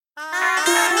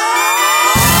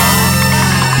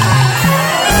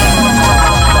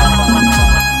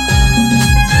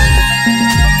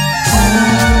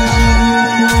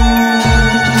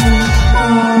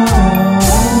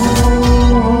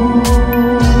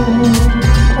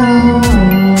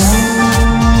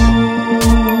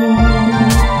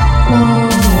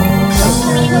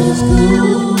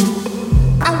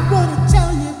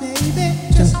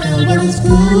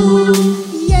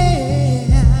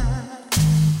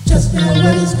Just now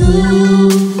what is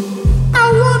good? I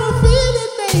wanna feel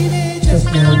it, baby. Just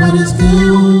now what is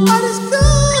good? What is good?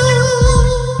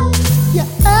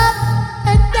 You're up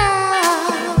and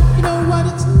down. You know what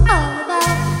it's all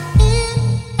about. In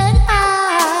and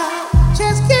out.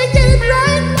 Just can't get it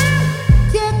right.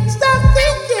 Can't stop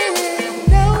thinking.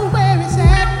 Know where it's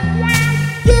at.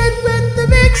 Get with the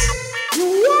mix. You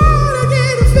wanna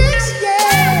get a fix,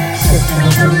 yeah. Just now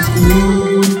what is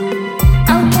good?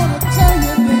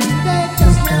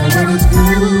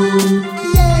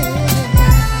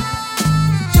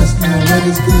 What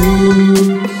is good?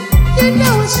 You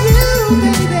know it's you,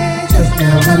 baby. Just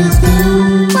now what is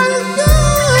good? What is good?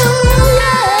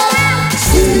 Yeah.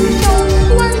 You know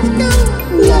what is good?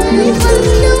 What is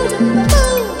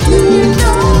good? You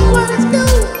know what is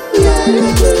good? What is good? Yeah.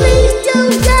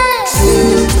 You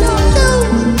know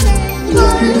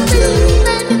what is good?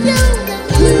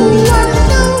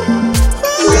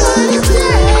 What is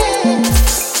good?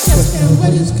 Just now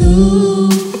what is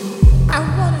good? I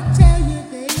wanna tell you,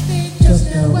 baby. Just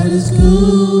now what is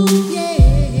good? Yeah.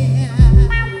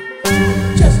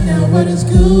 Just now what is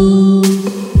good?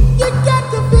 You got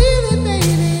to feel it,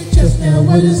 baby. Just now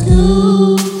what is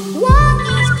good? What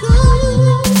is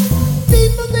good?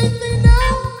 People think they know.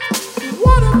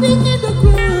 Wanna be in the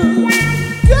groove.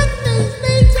 Good things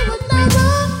lead to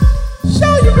another.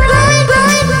 Show you right.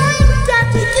 Got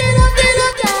to get up,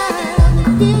 down. The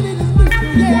feeling is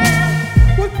mutual,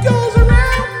 yeah. What goes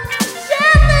around,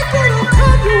 sadly gonna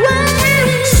come your way.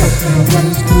 Just now what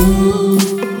is good?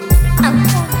 I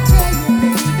wanna tell you,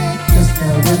 baby. Just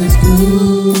now what is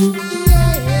good?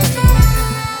 Yeah.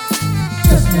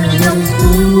 Just now what is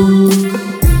good?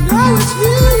 You know it's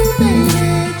you, baby.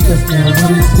 Just now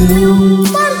what is good?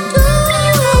 What is good?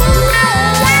 Yeah.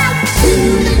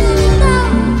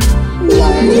 You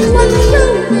know what is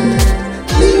good, man.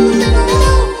 You know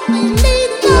they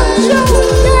need to show,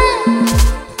 yeah.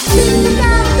 You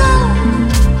gotta go,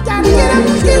 gotta get up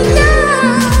and get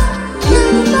down. You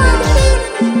know the feeling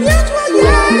is mutual,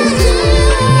 yeah.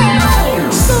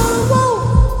 Gonna walk,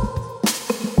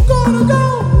 gonna go,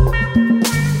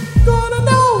 gonna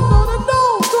know,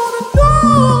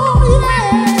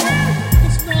 yeah.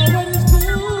 It's not what it's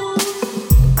good.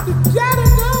 You gotta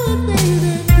know it,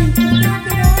 baby. People make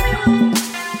it out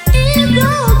in the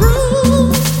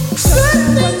groove. Good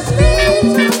things lead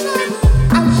to another.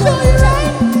 I'll show you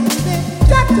right, baby.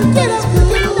 Got to get up and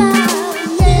get down,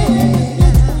 yeah.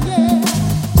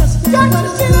 Just got to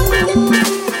get up and get down.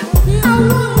 I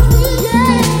want you,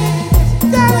 yeah.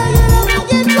 Gotta get up and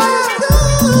get down.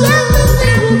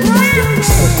 Everything will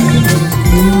come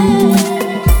your way.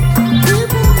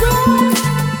 People go,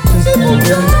 just now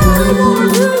what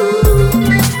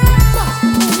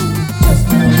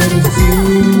is good?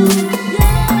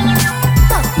 Yeah,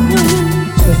 that's the move.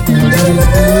 Just now what is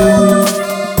good?